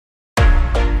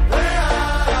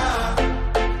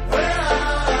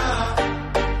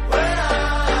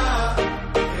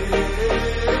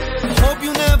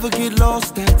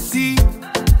lost at sea.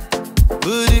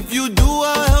 But if you do,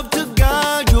 I'll help to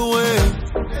guide your way.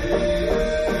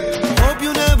 Hope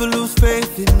you never lose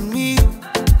faith in me.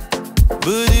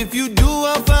 But if you do,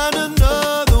 I'll find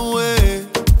another way.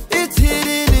 It's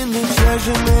hidden in the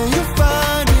treasure, man, you'll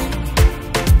find it.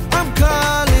 I'm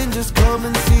calling, just come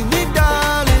and see me,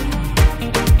 darling.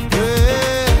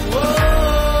 Yeah.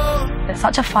 Whoa. It's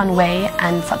such a fun way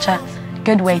and such a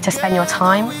good way to spend your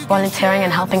time volunteering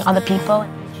and helping other people.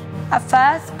 At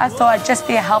first, I thought I'd just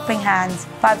be a helping hand,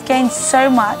 but I've gained so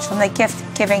much from the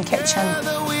gift-giving kitchen.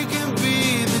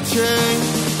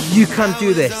 You can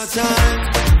do this.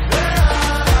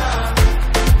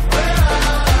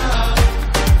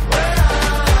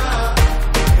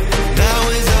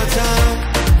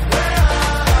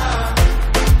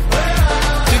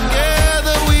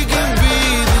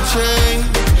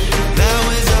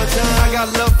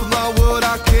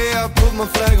 My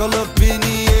flag all up in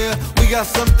the air. We got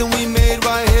something we made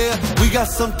right here. We got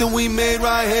something we made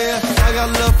right here. I got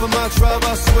love for my tribe,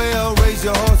 I swear. Raise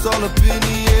your hearts all up in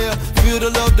the air. Feel the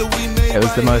love that we made. It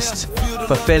was the most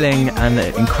fulfilling and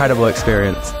incredible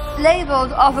experience.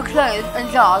 Labels are for clothes and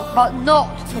jars, but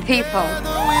not for people.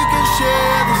 We can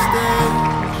share the stage.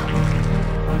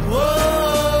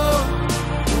 Whoa,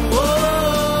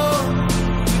 whoa.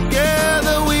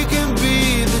 Together we can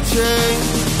be the change.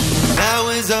 Now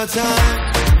is our time.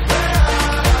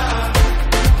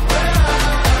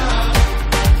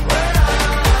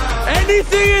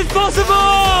 Anything is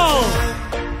possible!